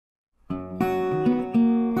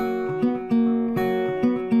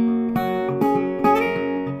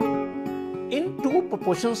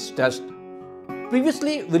proportions test.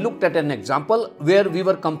 Previously, we looked at an example where we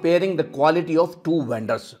were comparing the quality of two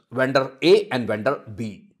vendors, vendor A and vendor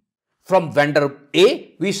B. From vendor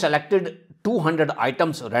A, we selected 200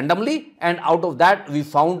 items randomly, and out of that, we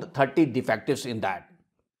found 30 defectives in that.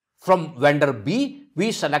 From vendor B,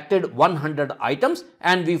 we selected 100 items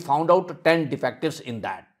and we found out 10 defectives in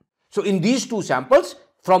that. So in these two samples,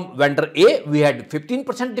 from vendor A, we had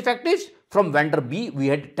 15% defectives. From vendor B, we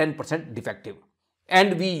had 10% defective.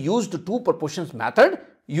 And we used two proportions method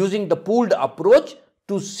using the pooled approach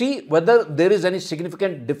to see whether there is any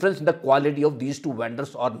significant difference in the quality of these two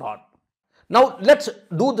vendors or not. Now let's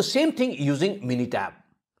do the same thing using Minitab.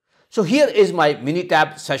 So here is my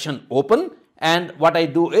Minitab session open, and what I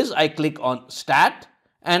do is I click on Stat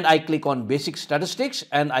and I click on Basic Statistics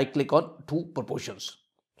and I click on two proportions.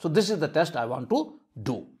 So this is the test I want to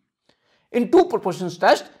do. In two proportions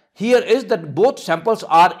test, here is that both samples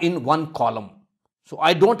are in one column. So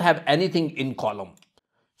I don't have anything in column.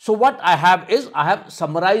 So what I have is I have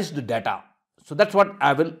summarized data. So that's what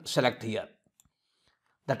I will select here.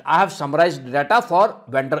 That I have summarized data for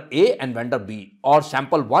vendor A and vendor B, or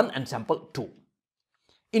sample 1 and sample 2.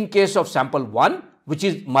 In case of sample 1, which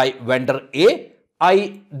is my vendor A,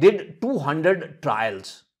 I did 200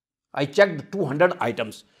 trials. I checked 200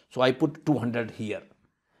 items. So I put 200 here.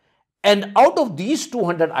 And out of these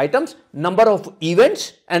 200 items, number of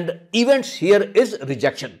events, and events here is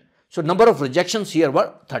rejection. So number of rejections here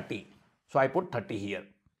were 30. So I put 30 here.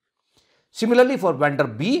 Similarly, for vendor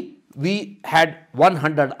B, we had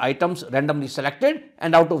 100 items randomly selected,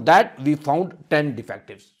 and out of that we found 10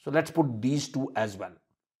 defectives. So let's put these two as well.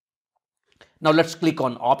 Now let's click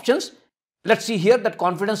on options. Let's see here that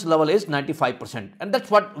confidence level is 95%, and that's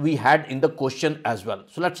what we had in the question as well.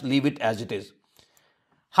 So let's leave it as it is.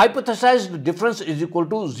 Hypothesized difference is equal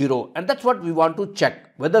to 0, and that's what we want to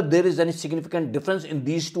check, whether there is any significant difference in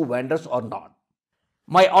these two vendors or not.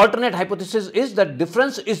 My alternate hypothesis is that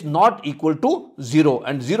difference is not equal to 0,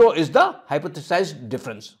 and 0 is the hypothesized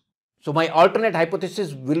difference. So my alternate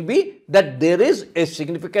hypothesis will be that there is a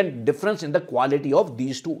significant difference in the quality of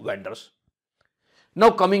these two vendors. Now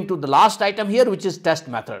coming to the last item here, which is test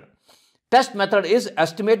method. Test method is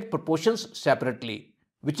estimate proportions separately,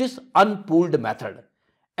 which is unpooled method.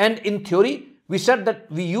 And in theory, we said that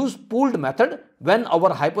we use pooled method when our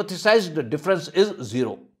hypothesized difference is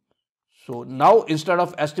 0. So now instead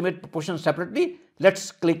of estimate proportions separately,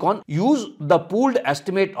 let's click on use the pooled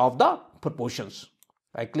estimate of the proportions.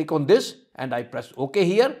 I click on this and I press OK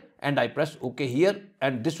here and I press OK here,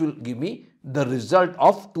 and this will give me the result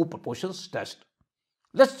of two proportions test.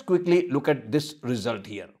 Let's quickly look at this result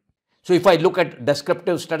here. So if I look at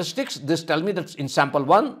descriptive statistics, this tells me that in sample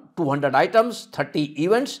 1, 200 items, 30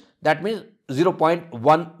 events, that means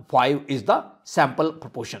 0.15 is the sample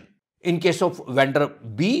proportion. In case of vendor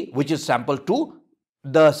B, which is sample 2,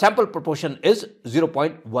 the sample proportion is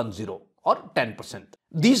 0.10 or 10%.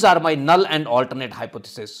 These are my null and alternate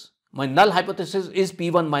hypothesis. My null hypothesis is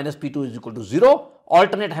P1 minus P2 is equal to 0.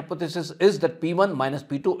 Alternate hypothesis is that P1 minus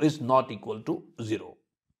P2 is not equal to 0.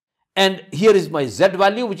 And here is my Z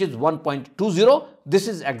value, which is 1.20. This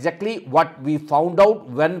is exactly what we found out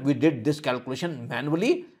when we did this calculation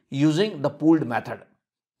manually using the pooled method.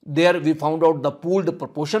 There we found out the pooled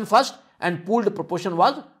proportion first, and pooled proportion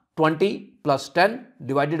was 20 plus 10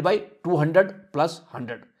 divided by 200 plus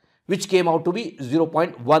 100, which came out to be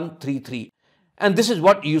 0.133. And this is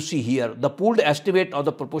what you see here. The pooled estimate of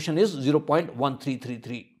the proportion is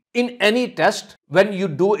 0.1333. In any test, when you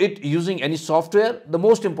do it using any software, the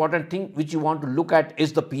most important thing which you want to look at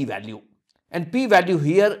is the p-value. And p-value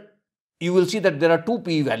here, you will see that there are two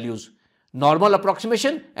p-values, normal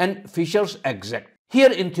approximation and Fisher's exact.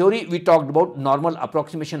 Here in theory, we talked about normal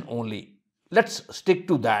approximation only. Let's stick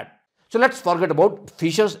to that. So let's forget about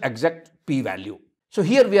Fisher's exact p-value. So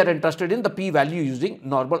here we are interested in the p-value using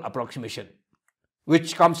normal approximation,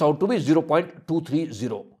 which comes out to be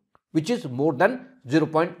 0.230. which is more than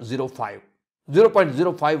 0.05.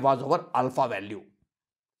 0.05 was our alpha value.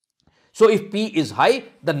 So if P is high,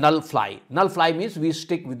 the null fly. Null fly means we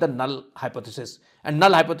stick with the null hypothesis. And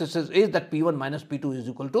null hypothesis is that P1 minus P2 is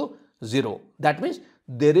equal to 0. That means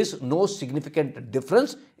there is no significant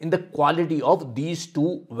difference in the quality of these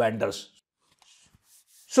two vendors.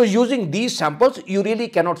 So using these samples, you really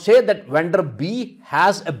cannot say that vendor B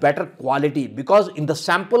has a better quality, because in the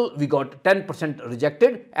sample we got 10%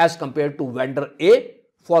 rejected as compared to vendor A,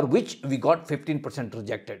 for which we got 15%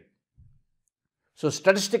 rejected. So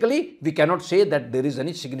statistically, we cannot say that there is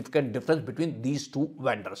any significant difference between these two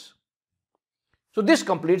vendors. So this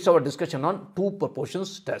completes our discussion on two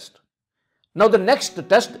proportions test. Now the next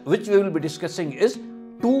test which we will be discussing is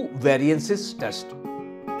two variances test.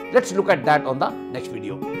 Let's look at that on the next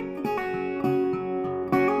video.